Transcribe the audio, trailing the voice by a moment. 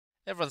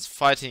Everyone's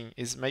fighting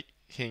is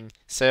making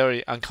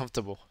Sayori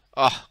uncomfortable.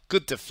 Oh,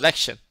 good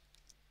deflection.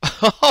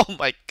 Oh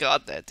my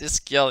god, man, this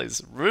girl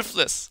is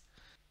ruthless.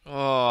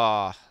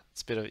 Oh,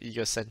 it's a bit of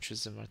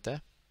egocentrism right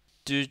there.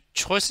 Do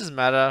choices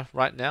matter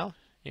right now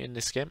in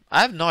this game?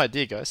 I have no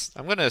idea, guys.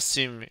 I'm gonna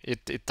assume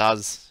it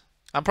does.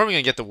 I'm probably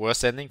gonna get the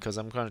worst ending because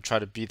I'm gonna try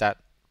to be that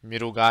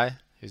middle guy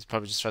who's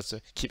probably just tries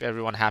to keep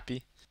everyone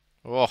happy.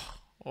 Oh,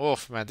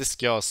 man, this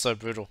girl is so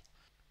brutal.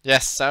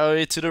 Yes,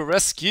 Sayori to the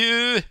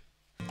rescue!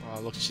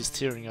 Oh, look, she's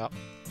tearing up.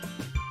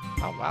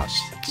 Oh wow,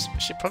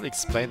 she probably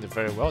explained it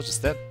very well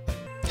just then.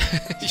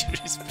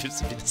 Yuri's supposed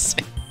to be the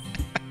same.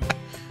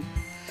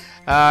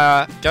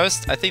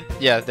 Ghost, I think,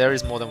 yeah, there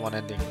is more than one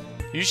ending.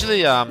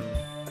 Usually,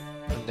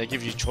 when they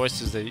give you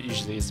choices, there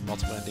usually is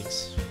multiple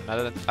endings.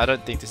 And I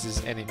don't think this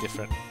is any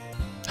different.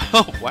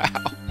 Oh wow!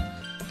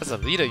 As a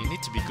leader, you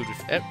need to be good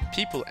with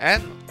people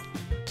and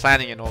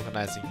planning and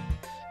organizing.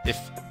 If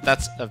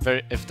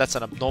that's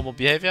an abnormal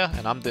behavior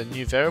and I'm the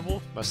new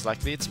variable, most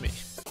likely it's me.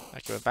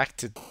 Okay, we're back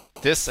to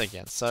this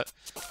again. So,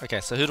 okay,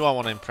 so who do I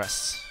want to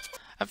impress?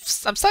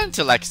 I'm starting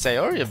to like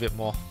Sayori a bit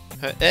more.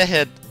 Her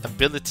airhead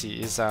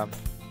ability is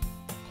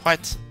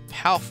quite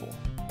powerful.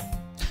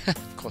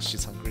 Of course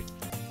she's hungry.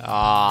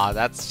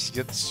 Ah,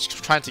 she's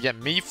trying to get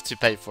me to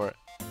pay for it.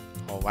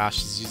 Oh wow,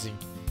 she's using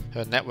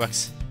her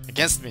networks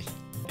against me.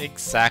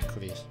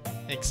 Exactly.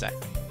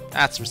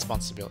 That's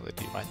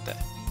responsibility right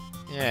there.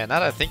 Yeah, now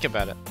that I think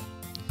about it.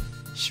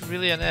 Is she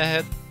really an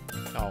airhead?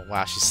 Oh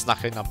wow, she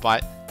snuck in a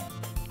bite.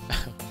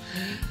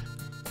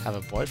 Have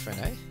a boyfriend,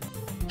 eh?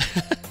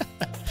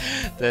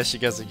 There she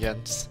goes again.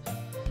 Just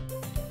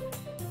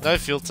no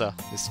filter,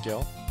 this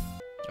girl.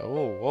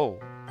 Oh, whoa.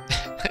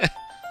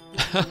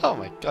 Oh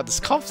my god,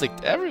 there's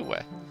conflict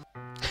everywhere.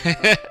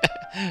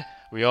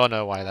 We all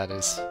know why that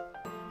is.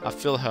 I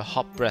feel her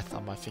hot breath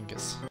on my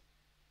fingers.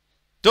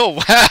 Oh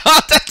wow!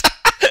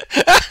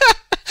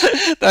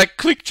 That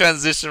quick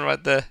transition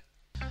right there.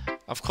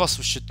 Of course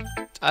we should...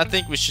 I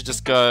think we should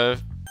just go...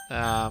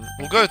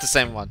 we'll go with the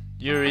same one.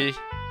 Yuri,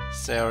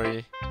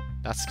 Sayori,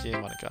 Natsuki,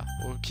 and Monika.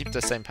 We'll keep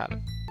the same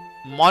pattern.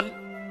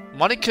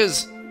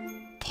 Monika's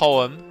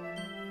poem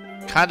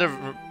kind of...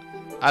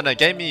 I don't know,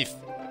 gave me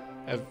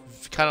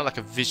kind of like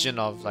a vision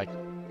of like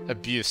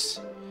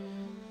abuse.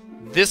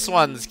 This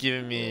one's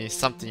giving me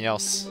something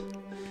else.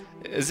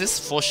 Is this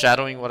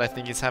foreshadowing what I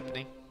think is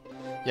happening?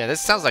 Yeah, this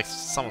sounds like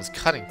someone's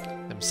cutting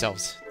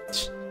themselves.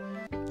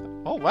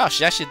 Oh wow,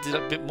 she actually did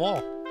a bit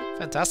more.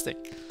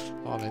 Fantastic.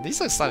 Oh man,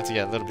 these are starting to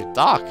get a little bit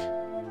dark.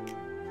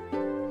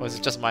 Or is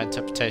it just my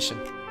interpretation?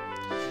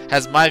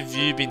 Has my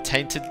view been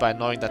tainted by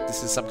knowing that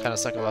this is some kind of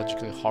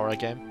psychological horror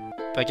game?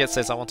 Baguette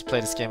says, I want to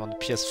play this game on the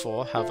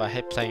PS4, however I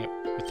hate playing it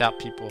without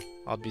people.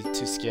 I'll be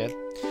too scared.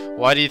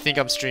 Why do you think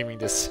I'm streaming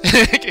this?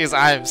 Because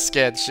I am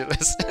scared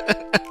shitless.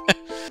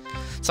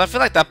 So I feel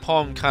like that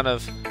poem kind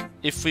of,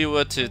 if we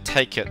were to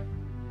take it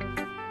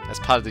as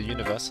part of the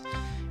universe,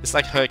 it's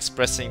like her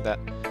expressing that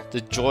the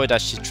joy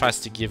that she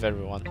tries to give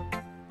everyone.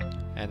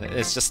 And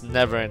it's just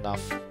never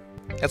enough.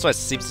 That's what it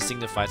seems to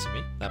signify to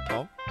me, that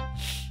poem.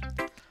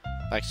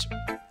 Like,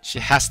 she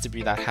has to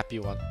be that happy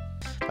one.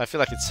 But I feel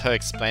like it's her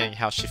explaining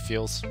how she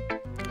feels.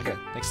 Okay,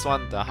 next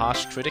one, the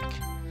harsh critic.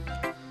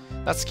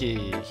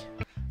 Natsuki.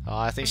 Oh,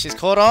 I think she's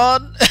caught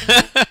on!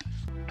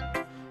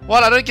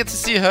 What, I don't get to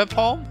see her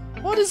poem?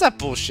 What is that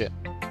bullshit?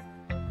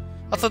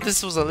 I thought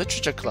this was a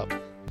literature club.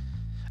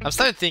 I'm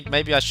starting to think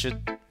maybe I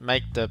should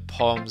make the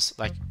poems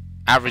like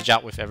average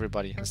out with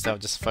everybody instead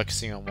of just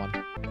focusing on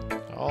one.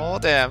 Oh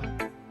damn,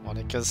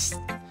 Monika's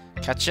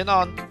catching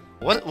on.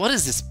 What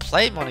is this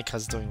play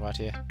Monika's doing right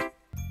here?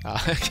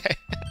 Oh, okay.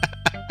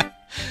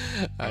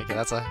 Okay,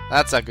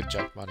 that's a good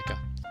joke, Monika.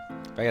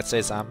 Baguette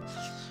says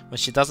when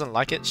she doesn't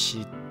like it,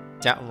 she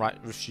downright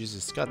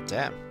refuses. God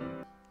damn.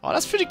 Oh,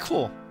 that's pretty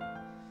cool.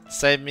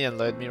 Save me and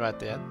load me right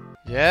there.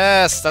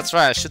 Yes, that's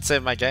right. I should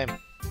save my game.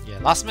 Yeah,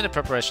 last minute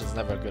preparation is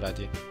never a good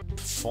idea.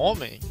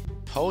 Performing.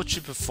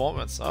 Poetry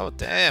performance. Oh,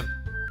 damn.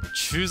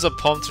 Choose a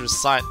poem to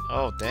recite.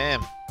 Oh,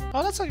 damn.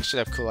 Oh, that's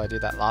actually a cool idea,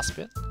 that last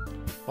bit.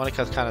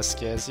 Monika kind of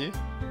scares you.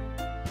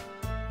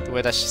 The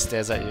way that she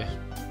stares at you.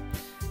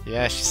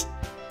 Yeah,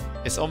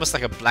 it's almost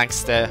like a blank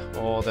stare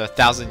or the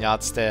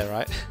 1,000-yard stare,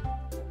 right?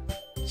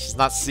 She's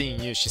not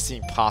seeing you, she's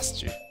seeing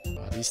past you.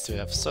 Oh, these two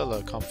have so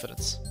low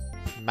confidence.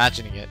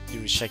 Imagining it,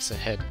 Yuri shakes her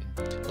head.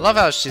 I love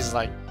how she's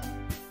like...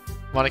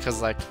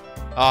 Monika's like,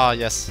 oh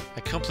yes,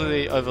 I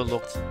completely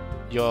overlooked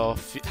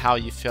how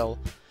you feel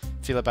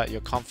about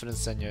your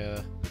confidence and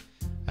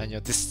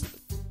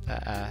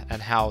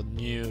and how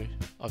new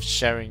of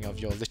sharing of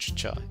your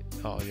literature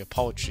or your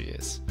poetry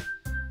is.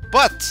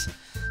 But,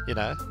 you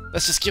know,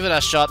 let's just give it a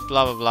shot,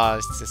 blah blah blah,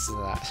 it's this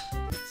and that.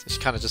 So she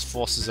kind of just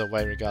forces her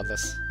way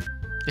regardless.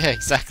 Yeah,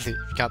 exactly.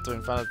 If you can't do it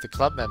in front of the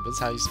club members,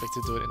 how are you expect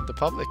to do it in the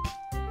public?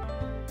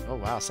 Oh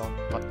wow, someone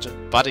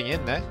butting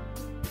in there.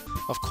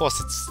 Of course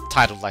it's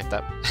titled like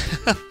that.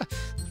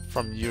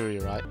 From Yuri,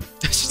 right?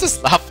 She's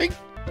just laughing?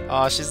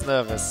 Oh, she's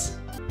nervous.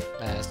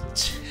 Man.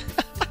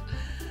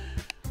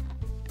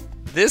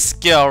 This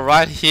girl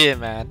right here,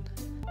 man.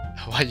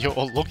 why you're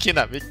all looking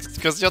at me. It's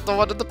because you're the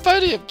one on the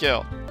podium,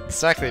 girl.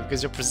 Exactly,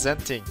 because you're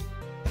presenting.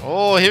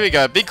 Oh, here we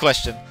go. Big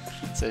question.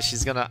 So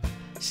she's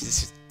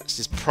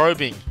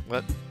probing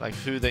like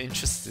who the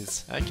interest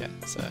is. Okay,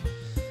 so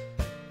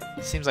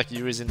seems like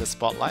Yuri's in the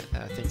spotlight,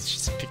 and I think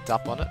she's picked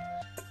up on it.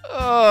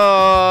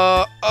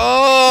 Oh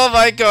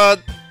my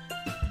god.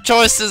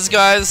 Choices,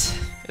 guys.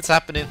 It's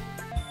happening.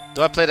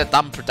 Do I play the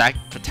dumb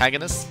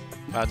protagonist?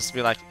 I'll just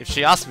be like, if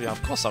she asks me,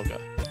 of course I'll go.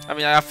 I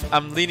mean,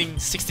 I'm leaning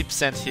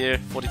 60% here,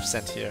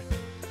 40% here.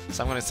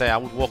 So I'm going to say I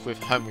would walk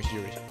home with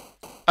Yuri.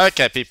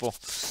 Okay, people.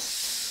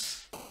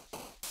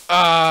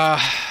 I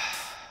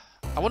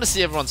want to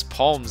see everyone's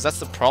poems. That's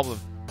the problem.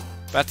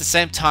 But at the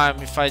same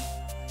time, if I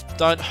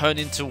don't hone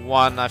into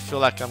one, I feel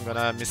like I'm going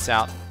to miss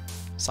out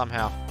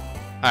somehow.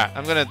 Alright,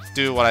 I'm going to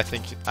do what I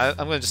think. I'm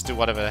going to just do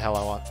whatever the hell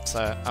I want.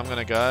 So I'm going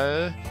to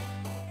go...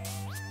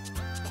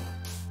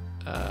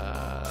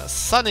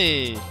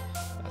 Sunny.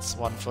 That's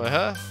one for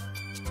her.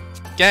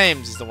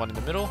 Games is the one in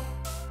the middle.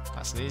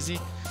 Nice and easy.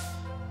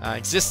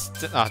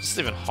 Just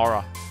even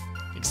horror.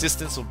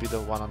 Existence will be the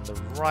one on the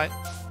right.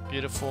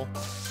 Beautiful.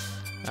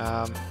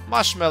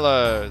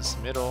 Marshmallows,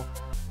 middle.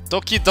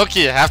 Doki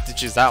Doki, I have to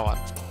choose that one.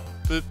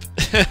 Boop.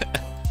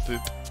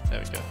 Boop. There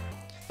we go.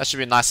 That should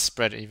be a nice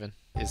spread even.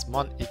 Is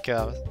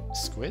Monica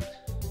squid?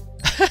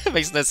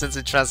 Makes no sense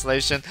in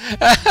translation.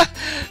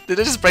 Did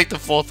they just break the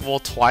fourth wall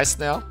twice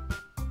now?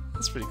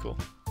 That's pretty cool.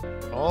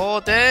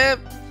 Oh damn!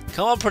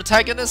 Come on,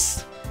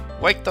 protagonist!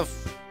 Wake up!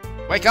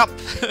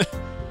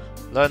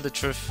 Learn the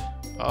truth.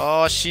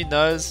 Oh, she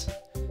knows.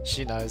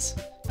 She knows.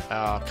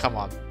 Oh, come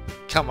on.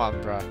 Come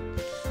on, bro.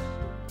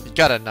 You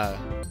gotta know.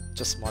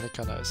 Just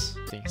Monica knows.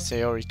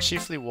 Sayori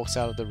chiefly walks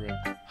out of the room,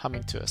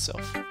 humming to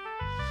herself.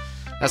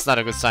 That's not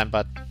a good sign,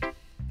 bud.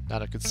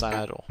 Not a good sign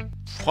at all.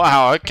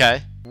 Wow,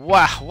 okay.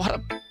 Wow, what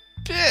a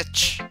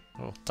bitch!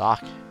 Oh,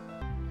 dark.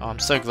 Oh, I'm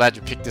so glad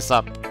you picked this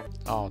up.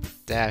 Oh,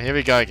 damn, here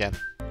we go again.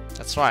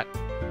 That's right.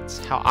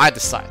 That's how I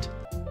decide.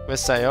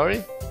 Where's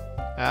Sayori?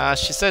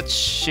 She said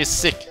she's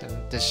sick and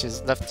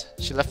that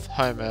she left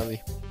home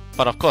early.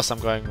 But of course I'm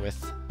going with...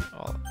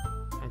 Well,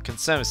 I'm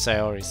concerned with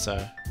Sayori,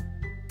 so...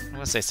 I'm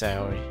gonna say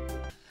Sayori.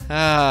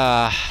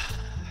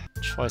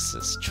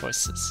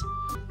 Choices.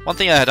 One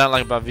thing I don't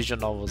like about visual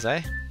novels,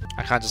 I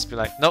can't just be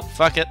like, nope,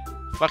 fuck it.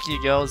 Fuck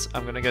you girls,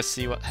 I'm gonna go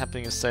see what's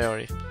happening with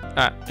Sayori.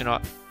 Alright, you know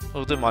what?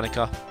 We'll do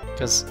Monica.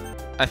 Because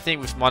I think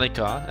with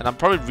Monica, and I'm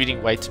probably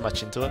reading way too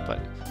much into it, but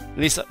at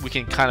least we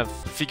can kind of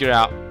figure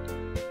out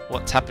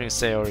what's happening with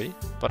Sayori.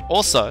 But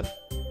also,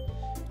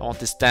 I want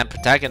this damn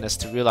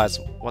protagonist to realize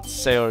what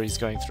Sayori is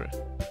going through.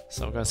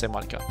 So I'm gonna say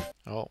Monica.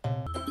 Oh.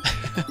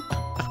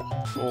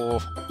 Oh.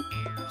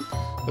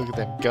 Look at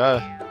them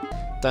go.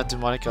 Don't do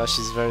Monica,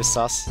 she's very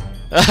sus.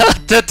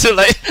 They're too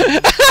late.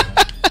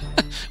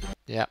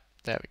 Yep,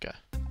 there we go.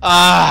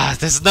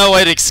 There's no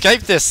way to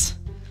escape this.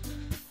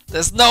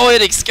 There's no way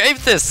to escape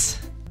this.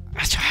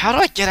 How do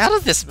I get out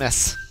of this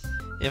mess?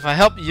 If I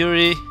help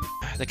Yuri,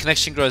 the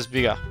connection grows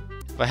bigger.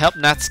 If I help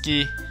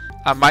Natsuki,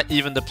 I might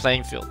even the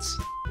playing fields.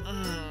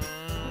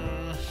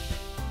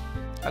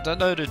 I don't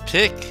know who to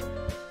pick.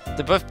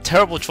 They're both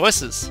terrible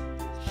choices.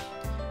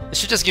 They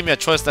should just give me a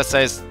choice that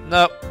says,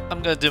 nope,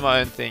 I'm gonna do my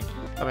own thing.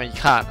 I mean, you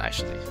can't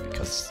actually,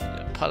 because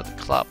you're part of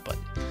the club, but,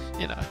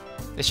 you know.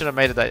 They should have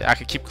made it that I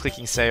could keep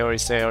clicking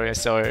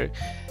Sayori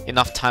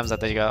enough times that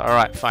they go,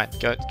 alright, fine,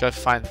 go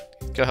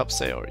help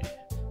Sayori.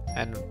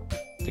 And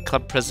the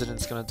club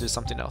president's gonna do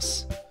something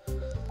else.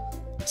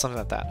 Something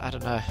like that, I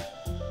don't know.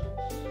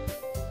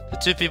 The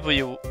two people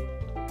you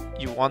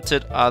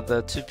wanted are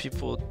the two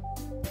people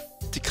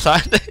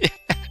declined.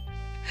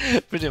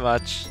 Pretty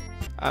much.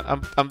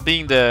 I'm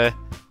being the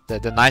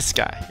nice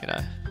guy, you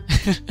know.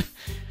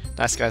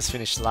 Nice guys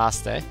finished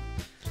last day.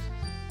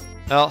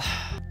 Well,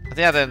 I think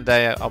at the end of the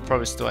day, I'll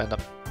probably still end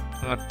up...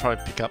 I'm gonna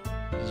probably pick up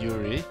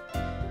Yuri.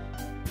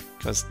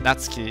 Because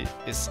Natsuki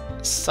is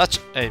such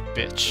a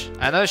bitch.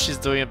 I know she's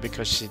doing it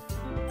because she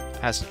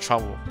has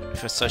trouble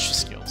with her social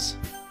skills.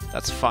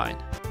 That's fine.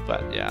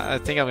 But yeah, I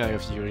think I'm gonna go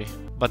with Yuri.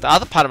 But the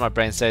other part of my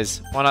brain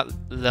says, why not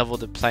level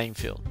the playing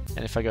field?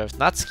 And if I go with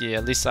Natsuki,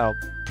 at least I'll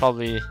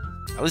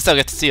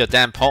get to see her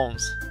damn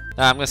poems.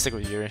 Nah, I'm gonna stick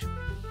with Yuri.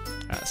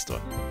 Alright, let's do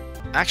it.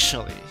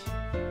 Actually,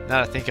 now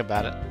that I think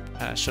about it,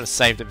 I should have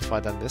saved it before I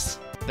done this.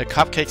 The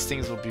cupcakes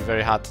things will be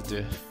very hard to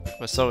do.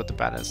 But so with the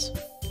banners.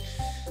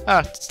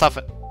 Alright, stuff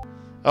it.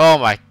 Oh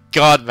my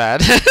god, man.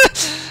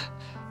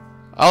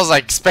 I was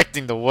like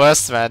expecting the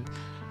worst, man.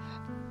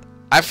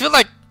 I feel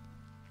like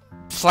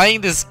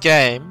playing this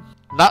game,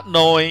 not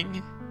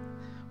knowing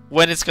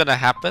when it's gonna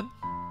happen,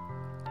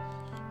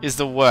 is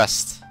the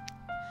worst.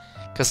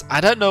 Because I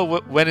don't know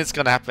when it's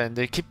gonna happen.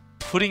 They keep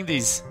putting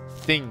these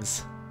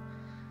things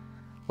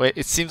where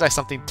it seems like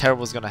something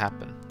terrible is gonna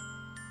happen.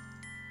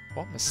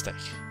 What mistake?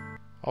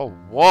 Oh,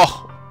 whoa!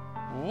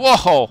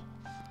 Whoa!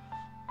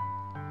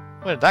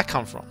 Where did that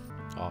come from?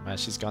 Oh man,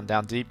 she's gone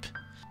down deep.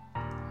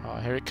 Oh,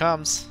 here it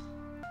comes.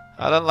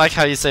 I don't like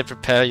how you say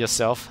prepare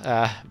yourself,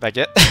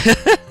 baguette.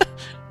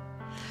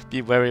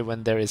 Be wary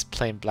when there is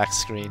plain black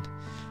screen.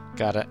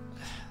 Got it.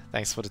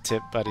 Thanks for the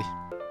tip, buddy.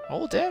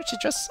 Oh damn, she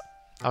dressed.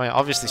 I mean,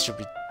 obviously she'll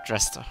be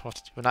dressed.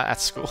 We're not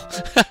at school.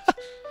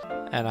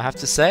 And I have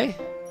to say,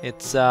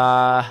 it's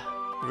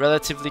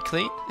relatively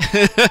clean.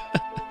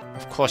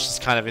 Of course, she's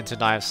kind of into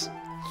knives.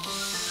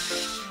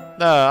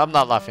 No, I'm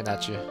not laughing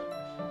at you.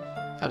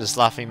 I'm just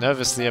laughing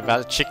nervously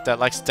about a chick that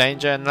likes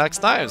danger and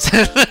likes knives.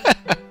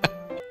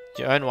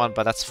 You own one,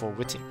 but that's for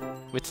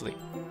whittling.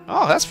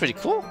 Oh, that's pretty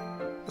cool.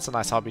 That's a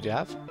nice hobby to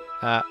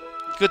have.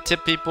 Good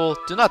tip, people.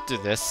 Do not do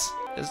this.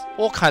 There's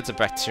all kinds of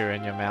bacteria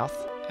in your mouth,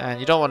 and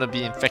you don't want to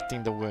be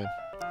infecting the wound.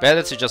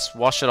 Better to just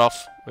wash it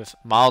off with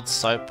mild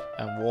soap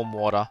and warm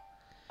water,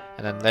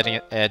 and then letting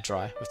it air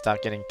dry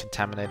without getting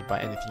contaminated by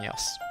anything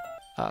else.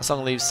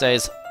 Song Leaves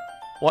says,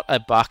 "What a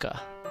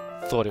baka."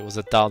 Thought it was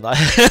a dull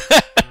knife.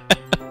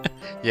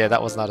 Yeah,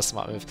 that was not a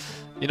smart move.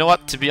 You know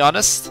what? To be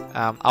honest,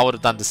 I would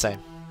have done the same.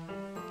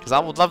 Because I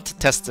would love to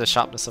test the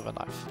sharpness of a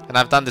knife. And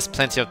I've done this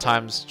plenty of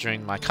times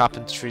during my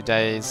carpentry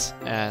days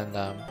and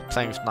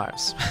playing with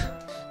knives.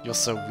 You're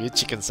so weird,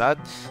 Chickensalad.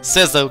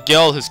 Says the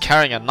girl who's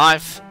carrying a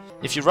knife.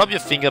 If you rub your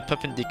finger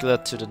perpendicular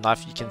to the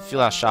knife, you can feel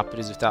how sharp it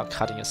is without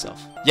cutting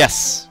yourself.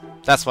 Yes,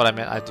 that's what I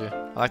meant I do.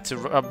 I like to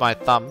rub my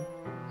thumb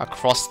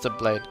across the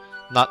blade,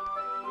 not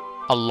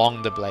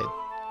along the blade,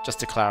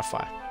 just to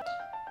clarify.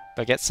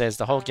 Baguette says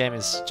the whole game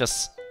is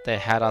just they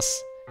had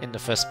us in the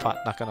first part,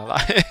 not gonna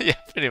lie. Yeah,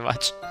 pretty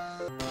much.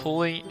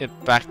 Pulling it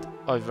back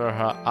over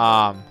her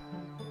arm.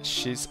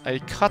 She's a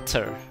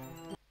cutter.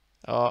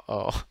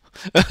 Uh-oh.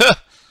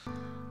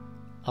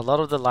 A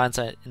lot of the lines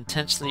are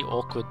intentionally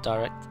awkward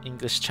direct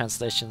English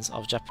translations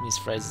of Japanese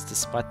phrases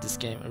despite this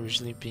game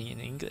originally being in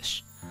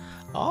English.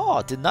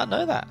 Oh, did not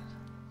know that.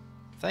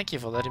 Thank you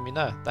for letting me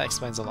know. That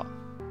explains a lot.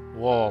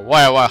 Whoa,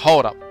 wait,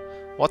 hold up.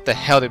 What the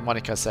hell did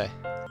Monica say?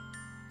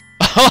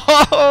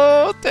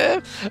 Oh,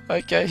 damn.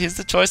 Okay, here's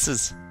the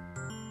choices.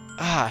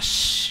 Ah,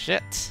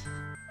 shit.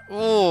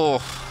 Ooh.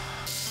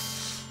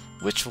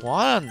 Which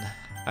one?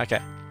 Okay.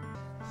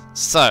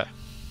 So,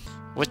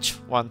 which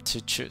one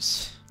to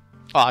choose?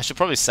 Oh, I should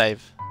probably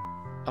save.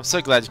 I'm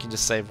so glad you can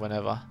just save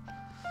whenever.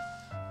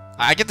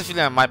 I get the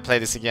feeling I might play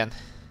this again.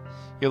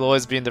 You'll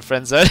always be in the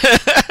friend zone.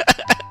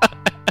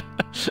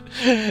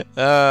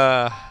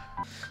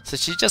 So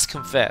she just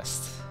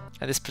confessed.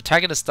 And this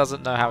protagonist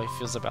doesn't know how he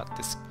feels about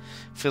this.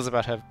 Feels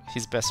about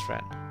his best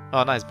friend.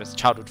 Oh, not his best,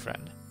 childhood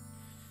friend.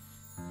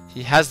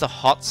 He has the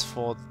hots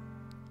for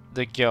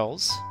the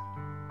girls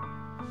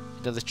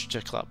in the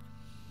literature club.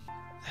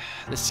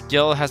 This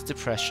girl has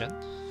depression.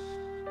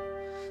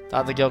 The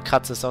other girl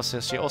cuts herself, so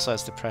she also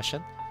has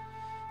depression.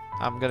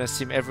 I'm gonna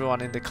assume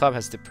everyone in the club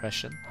has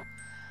depression.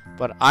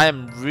 But I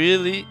am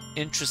really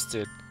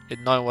interested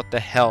in knowing what the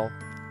hell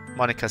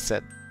Monica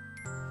said.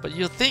 But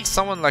you'll think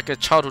someone like a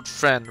childhood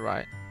friend,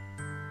 right?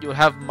 You'll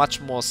have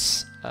much more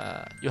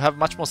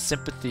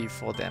sympathy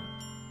for them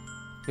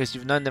because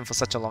you've known them for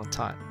such a long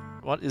time.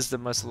 What is the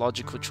most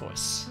logical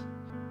choice?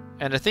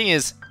 And the thing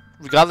is,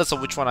 regardless of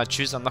which one I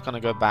choose, I'm not going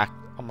to go back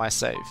on my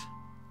save.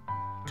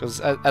 Because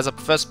as a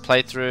first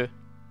playthrough,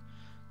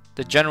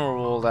 the general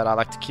rule that I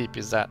like to keep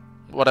is that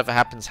whatever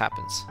happens,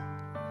 happens.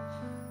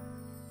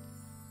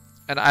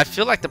 And I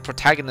feel like the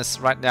protagonist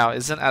right now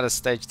isn't at a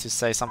stage to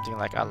say something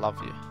like, I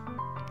love you.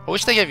 I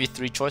wish they gave you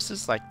 3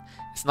 choices. Like,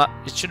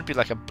 it shouldn't be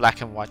like a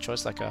black and white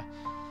choice, like a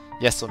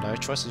yes or no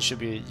choice. It should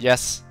be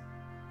yes,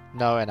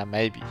 no, and a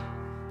maybe.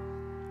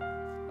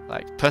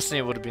 Like, personally,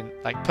 it would have been,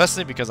 like,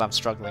 personally because I'm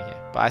struggling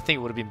here. But I think it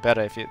would have been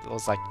better if it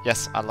was like,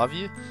 yes, I love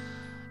you.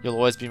 You'll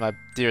always be my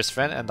dearest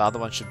friend. And the other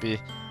one should be,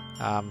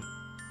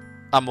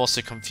 I'm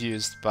also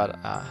confused, but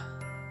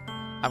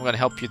I'm gonna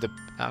help you.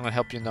 I'm gonna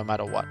help you no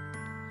matter what,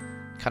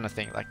 kind of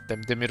thing. Like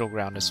the middle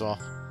ground as well.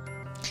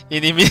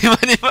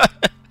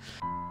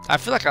 I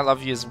feel like I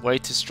love you is way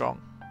too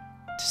strong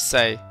to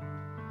say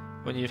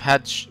when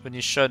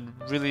you showed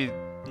really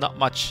not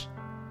much.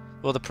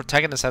 Well, the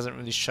protagonist hasn't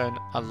really shown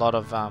a lot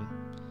of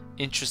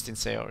interest in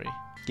Sayori.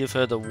 Give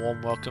her the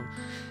warm welcome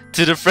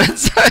to the friend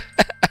zone.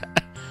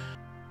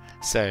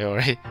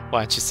 Sayori,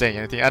 why aren't you saying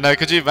anything? I know.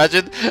 Could you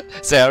imagine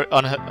Sayori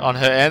on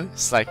her end?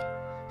 It's like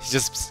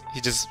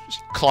he just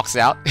clocks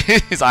out.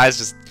 His eyes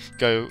just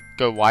go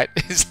white.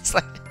 It's just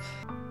like,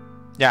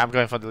 yeah, I'm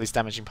going for the least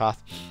damaging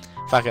path.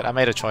 Fuck it, I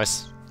made a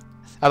choice.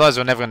 Otherwise,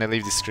 we're never going to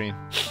leave this screen.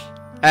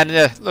 And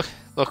yeah, look.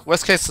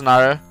 Worst case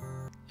scenario,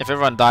 if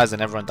everyone dies,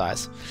 then everyone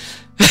dies.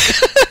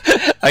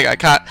 Like I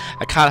can't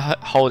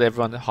hold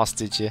everyone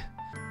hostage here.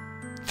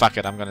 Fuck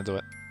it, I'm gonna do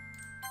it.